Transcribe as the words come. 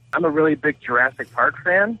I'm a really big Jurassic Park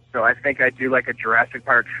fan, so I think I'd do like a Jurassic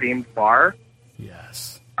Park themed bar.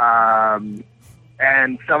 Yes. And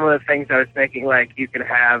some of the things I was thinking, like you could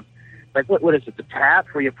have, like what is it, the tap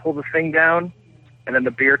where you pull the thing down and then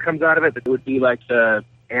the beer comes out of it? It would be like the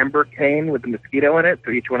amber cane with the mosquito in it.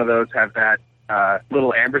 So each one of those have that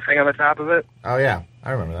little amber thing on the top of it. Oh, yeah.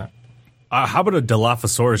 I remember that. How about a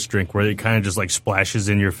Dilophosaurus drink where it kind of just like splashes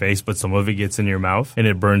in your face, but some of it gets in your mouth and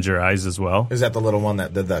it burns your eyes as well? Is that the little one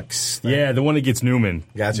that did the thing? Yeah, the one that gets Newman.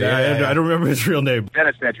 Gotcha. Yeah. I don't remember his real name.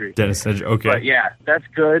 Dennis Nedry. Dennis Nedry, okay. But yeah, that's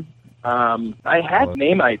good. I had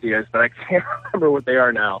name ideas, but I can't remember what they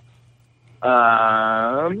are now.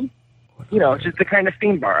 Just the kind of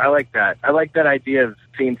theme bar. I like that. I like that idea of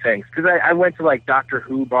theme things. Because I went to like Doctor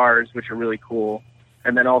Who bars, which are really cool.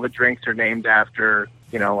 And then all the drinks are named after,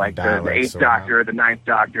 like the 8th Doctor or the 9th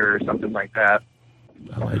Doctor or something like that.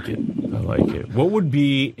 I like it. What would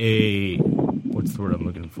be what's the word I'm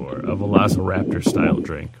looking for? A Velociraptor style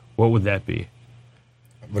drink. What would that be?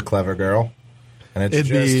 The Clever Girl. And it's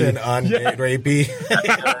an unmade rapey.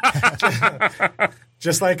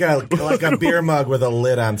 Just like a beer mug with a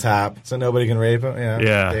lid on top, so nobody can rape it.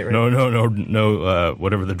 Yeah. No.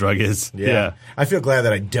 Whatever the drug is. Yeah. I feel glad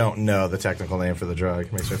that I don't know the technical name for the drug.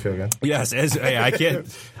 It makes me feel good. Yes. I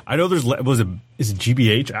can't. I know there's. Is it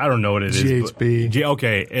GBH? I don't know what it is. GHB.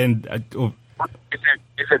 Okay. And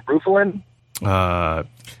is it Brufalin? I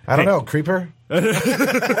don't know. Creeper.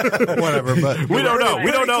 Whatever, but we don't know. We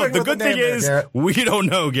don't know. The good thing is we don't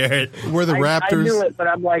know, Garrett. We're the Raptors. I knew it, but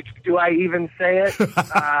I'm like, do I even say it?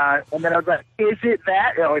 And then I was like, is it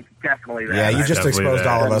that? Oh, it's definitely that. Yeah, you just exposed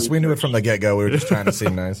all of us. We knew it from the get-go. We were just trying to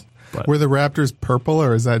seem nice. Were the Raptors purple,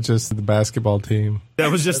 or is that just the basketball team? That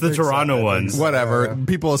was just the Toronto ones. Whatever.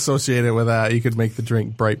 People associate it with that. You could make the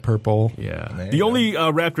drink bright purple. Yeah. The only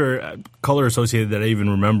Raptor color associated that I even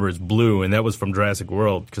remember is blue, and that was from Jurassic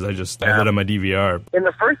World, because I had that on my DVR. In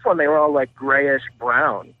the first one, they were all like grayish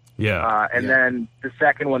brown. Yeah. Then the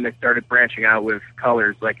second one, they started branching out with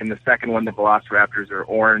colors. Like in the second one, the Velociraptors are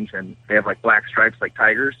orange, and they have like black stripes like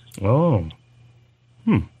tigers. Oh.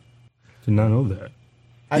 Did not know that.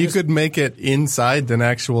 You could make it inside an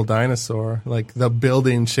actual dinosaur, like the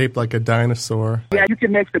building shaped like a dinosaur. Yeah, you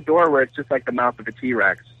can make the door where it's just like the mouth of a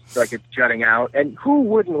T-Rex, like it's jutting out. And who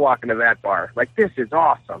wouldn't walk into that bar? Like, this is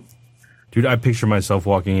awesome. Dude, I picture myself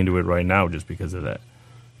walking into it right now just because of that.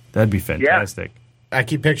 That'd be fantastic. Yeah. I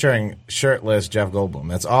keep picturing shirtless Jeff Goldblum.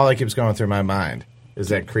 That's all that keeps going through my mind. Is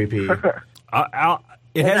that creepy?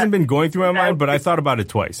 It hasn't been going through my mind, but I thought about it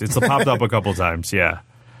twice. It's popped up a couple times, yeah.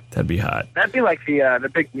 That'd be hot. That'd be like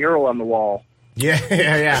the big mural on the wall. Yeah.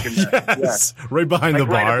 Yes. Right behind the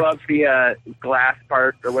bar. Right above the glass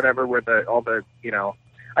part or whatever where all the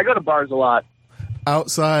I go to bars a lot.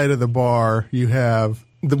 Outside of the bar, you have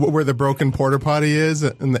where the broken porta potty is,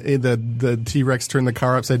 and the T-Rex turned the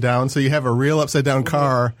car upside down. So you have a real upside down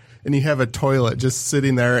car, and you have a toilet just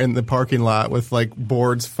sitting there in the parking lot with like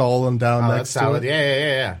boards falling down next to it.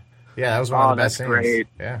 Yeah. Yeah, that was one of the best scenes. Great.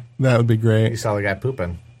 Yeah. That would be great. You saw the guy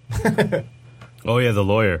pooping. Oh, yeah, the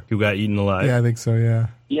lawyer who got eaten alive. Yeah, I think so, yeah.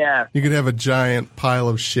 Yeah. You could have a giant pile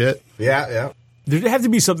of shit. Yeah. There'd have to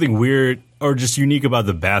be something weird or just unique about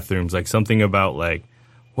the bathrooms, like something about, like,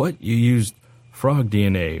 what? You used frog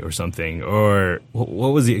DNA or something? Or what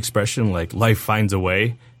was the expression? Like, life finds a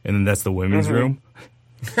way, and then that's the women's room?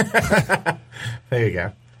 There you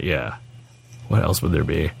go. Yeah. What else would there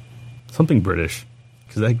be? Something British.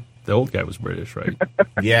 Because the old guy was British, right?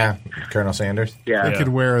 Yeah, Colonel Sanders. Yeah. You could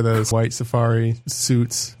wear those white safari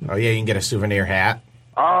suits. Oh, yeah, you can get a souvenir hat.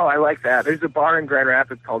 Oh, I like that. There's a bar in Grand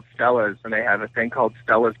Rapids called Stella's, and they have a thing called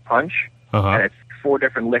Stella's Punch. And it's 4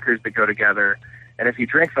 different liquors that go together. And if you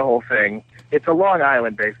drink the whole thing, it's a Long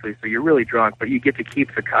Island, basically, so you're really drunk, but you get to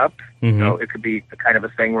keep the cup. So it could be kind of a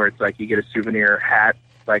thing where it's like you get a souvenir hat,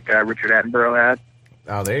 like Richard Attenborough had.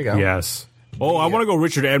 Oh, there you go. Yes. Oh, I want to go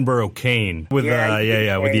Richard Attenborough Kane with with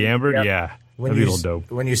the amber. Yep. Yeah, that'd be a little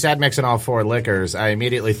dope. When you said mixing all 4 liquors, I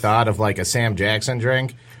immediately thought of like a Sam Jackson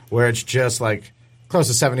drink where it's just like close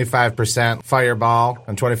to 75% Fireball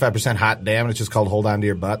and 25% Hot Damn. And it's just called Hold On to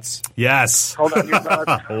Your Butts. Yes. Hold on to your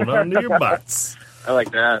butts. Hold on to your butts. I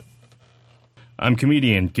like that. I'm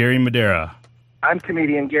comedian Gary Madera. I'm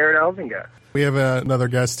comedian Garrett Elzinga. We have another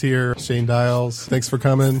guest here, Shane Dials. Thanks for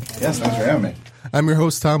coming. Yes, thanks for having me. I'm your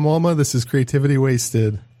host, Tom Walma. This is Creativity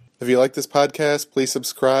Wasted. If you like this podcast, please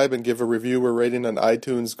subscribe and give a review or rating on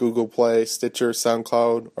iTunes, Google Play, Stitcher,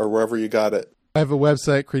 SoundCloud, or wherever you got it. I have a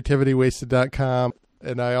website, creativitywasted.com,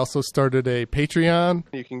 and I also started a Patreon.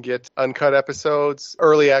 You can get uncut episodes,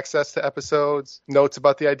 early access to episodes, notes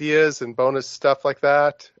about the ideas, and bonus stuff like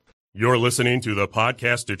that. You're listening to the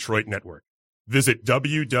Podcast Detroit Network. Visit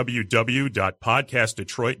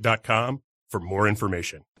www.podcastdetroit.com for more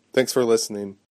information. Thanks for listening.